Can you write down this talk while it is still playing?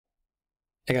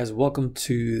Hey guys, welcome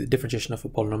to Differentiation of a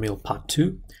Polynomial Part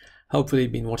 2. Hopefully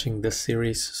you've been watching this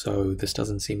series, so this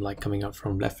doesn't seem like coming out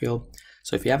from left field.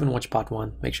 So if you haven't watched Part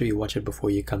 1, make sure you watch it before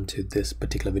you come to this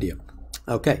particular video.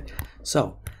 Okay,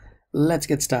 so let's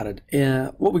get started.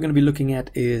 What we're going to be looking at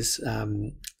is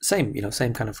same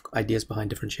kind of ideas behind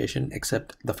differentiation,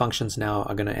 except the functions now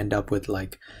are going to end up with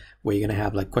like where you're going to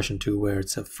have like question 2 where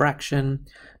it's a fraction,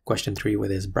 question 3 where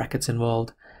there's brackets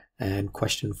involved, and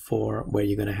question 4 where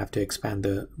you're going to have to expand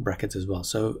the brackets as well.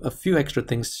 So a few extra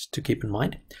things to keep in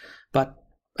mind, but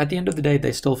at the end of the day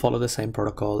they still follow the same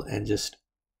protocol and just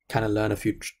kind of learn a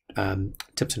few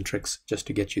tips and tricks just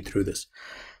to get you through this.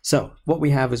 So what we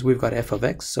have is we've got f of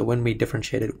x, so when we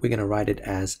differentiate it we're going to write it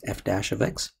as f dash of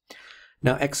x.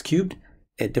 Now x cubed,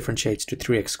 it differentiates to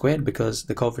 3x squared because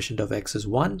the coefficient of x is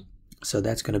 1, so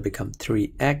that's going to become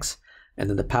 3x. And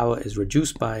then the power is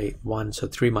reduced by 1, so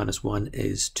 3 minus 1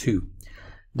 is 2.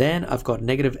 Then I've got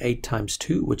negative 8 times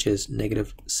 2, which is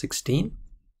negative 16.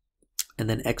 And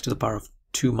then x to the power of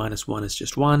 2 minus 1 is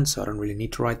just 1, so I don't really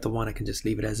need to write the 1, I can just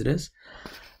leave it as it is.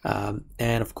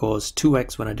 And of course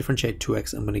 2x, when I differentiate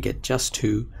 2x, I'm going to get just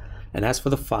 2. And as for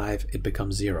the 5, it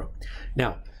becomes 0.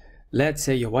 Now, let's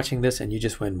say you're watching this and you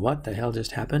just went, what the hell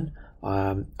just happened?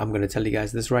 I'm going to tell you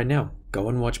guys this right now. Go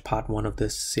and watch part 1 of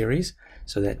this series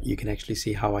so that you can actually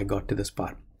see how I got to this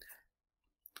part.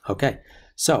 Okay,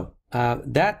 so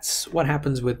that's what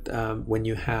happens with when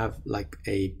you have like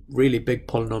a really big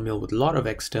polynomial with a lot of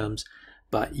x terms,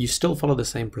 but you still follow the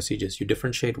same procedures. You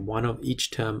differentiate one of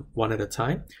each term one at a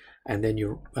time, and then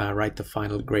you write the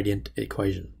final gradient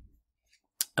equation.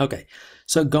 Okay,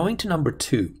 so going to number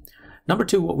 2. Number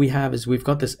 2, what we have is we've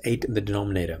got this 8 in the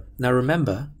denominator. Now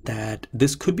remember that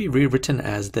this could be rewritten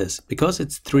as this. Because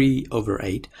it's 3 over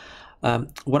 8,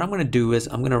 what I'm going to do is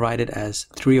I'm going to write it as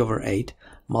 3 over 8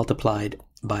 multiplied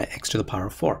by x to the power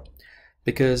of 4.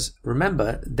 Because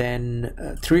remember,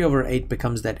 then 3 over 8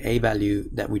 becomes that a value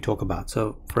that we talk about.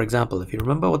 So for example, if you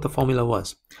remember what the formula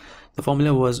was, the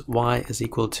formula was y is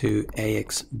equal to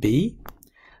axb.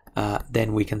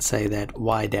 Then we can say that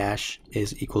y dash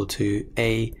is equal to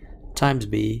a times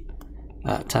b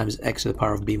times x to the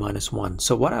power of b minus 1.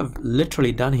 So what I've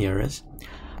literally done here is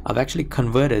I've actually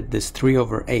converted this 3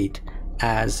 over 8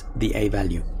 as the a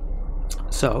value.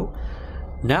 So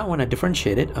now when I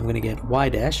differentiate it, I'm going to get y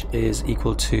dash is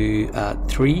equal to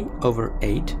 3 over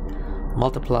 8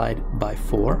 multiplied by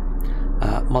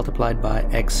 4 multiplied by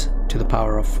x to the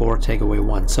power of 4 take away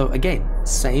 1. So again,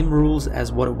 same rules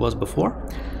as what it was before.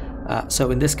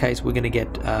 So in this case we're going to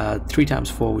get 3 times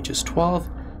 4, which is 12.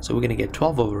 So we're going to get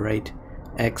 12 over 8,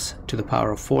 x to the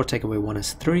power of 4 take away 1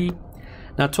 is 3.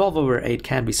 Now 12 over 8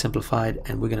 can be simplified,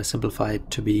 and we're going to simplify it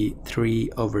to be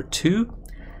 3 over 2,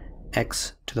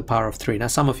 x to the power of 3. Now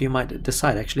some of you might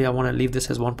decide, actually I want to leave this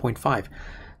as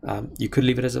 1.5. You could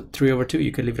leave it as a 3 over 2,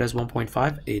 you could leave it as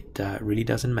 1.5. It really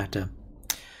doesn't matter.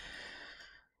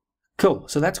 Cool,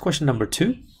 so that's question number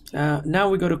 2. Now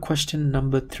we go to question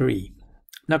number 3.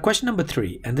 Now question number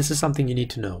 3, and this is something you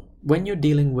need to know. When you're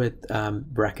dealing with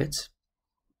brackets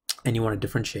and you want to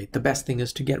differentiate, the best thing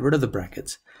is to get rid of the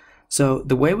brackets. So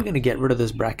the way we're going to get rid of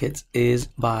those brackets is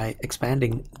by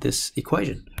expanding this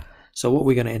equation. So what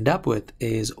we're going to end up with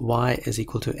is y is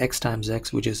equal to x times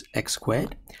x, which is x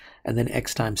squared, and then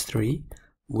x times 3,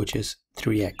 which is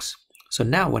 3x. So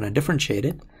now when I differentiate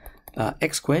it,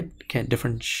 x squared can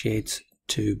differentiate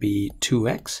to be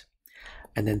 2x.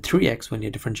 And then 3x, when you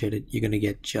differentiate it, you're going to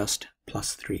get just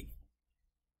plus 3.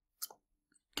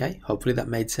 Okay, hopefully that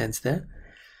made sense there.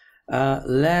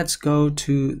 Let's go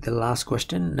to the last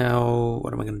question. Now,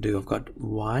 what am I going to do? I've got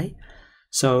y.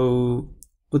 So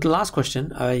with the last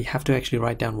question, I have to actually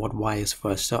write down what y is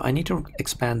first. So I need to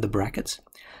expand the brackets.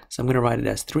 So I'm going to write it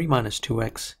as 3 minus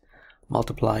 2x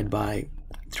multiplied by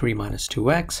 3 minus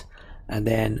 2x. And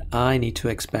then I need to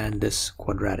expand this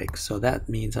quadratic. So that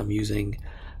means I'm using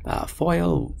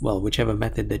FOIL, well, whichever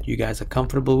method that you guys are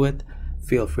comfortable with,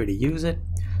 feel free to use it.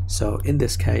 So in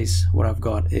this case, what I've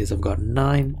got is I've got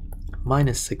 9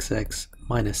 minus 6x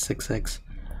minus 6x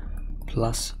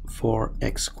plus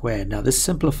 4x squared. Now this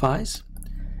simplifies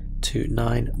to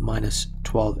 9 minus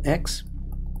 12x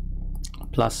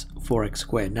plus 4x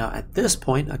squared. Now at this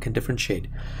point I can differentiate.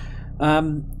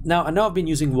 Now I know I've been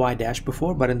using y dash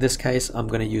before, but in this case I'm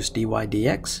going to use dy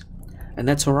dx, and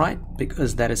that's alright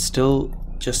because that is still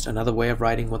just another way of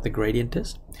writing what the gradient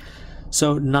is.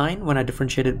 So 9 when I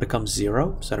differentiate it becomes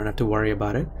 0, so I don't have to worry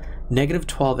about it. Negative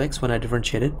 12x when I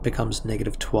differentiate it becomes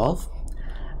negative 12.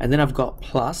 And then I've got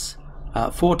plus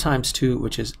 4 times 2,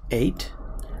 which is 8.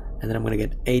 And then I'm going to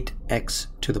get 8x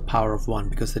to the power of 1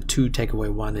 because the 2 take away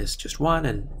 1 is just 1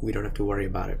 and we don't have to worry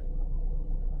about it.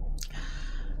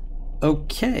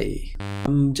 Okay,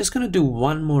 I'm just going to do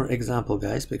one more example,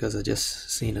 guys, because I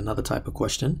just seen another type of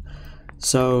question.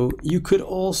 So you could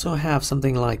also have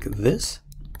something like this,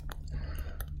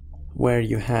 where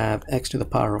you have x to the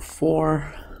power of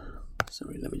 4.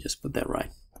 Sorry, let me just put that right.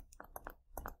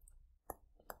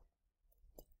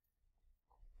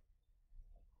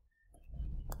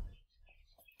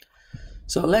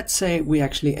 So let's say we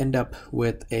actually end up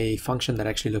with a function that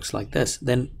actually looks like this.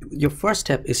 Then your first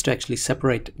step is to actually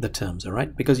separate the terms, all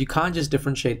right? Because you can't just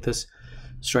differentiate this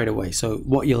straight away. So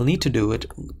what you'll need to do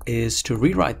is to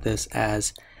rewrite this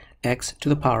as x to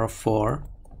the power of 4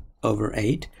 over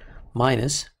 8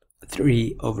 minus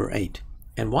 3 over 8.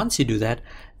 And once you do that,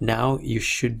 now you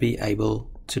should be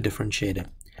able to differentiate it.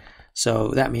 So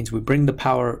that means we bring the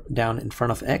power down in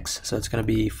front of x. So it's going to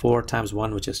be 4 times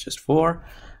 1, which is just 4.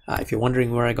 If you're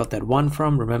wondering where I got that 1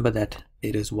 from, remember that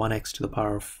it is 1x to the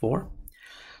power of 4.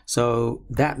 So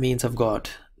that means I've got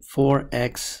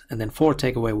 4x, and then 4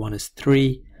 take away 1 is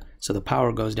 3. So the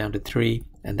power goes down to 3,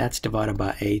 and that's divided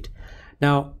by 8.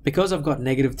 Now, because I've got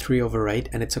negative 3 over 8,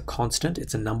 and it's a constant,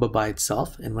 it's a number by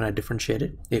itself, and when I differentiate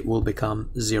it, it will become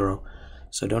 0.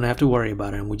 So don't have to worry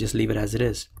about it, and we just leave it as it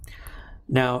is.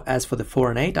 Now, as for the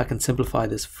 4 and 8, I can simplify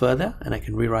this further, and I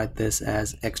can rewrite this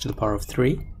as x to the power of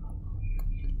 3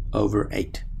 over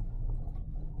 8.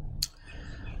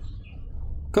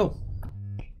 Cool.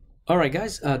 Alright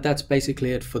guys, that's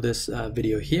basically it for this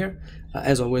video here.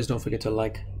 As always, don't forget to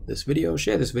like this video,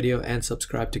 share this video, and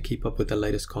subscribe to keep up with the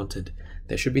latest content.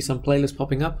 There should be some playlists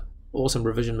popping up, awesome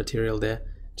revision material there.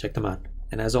 Check them out.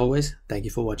 And as always, thank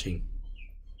you for watching.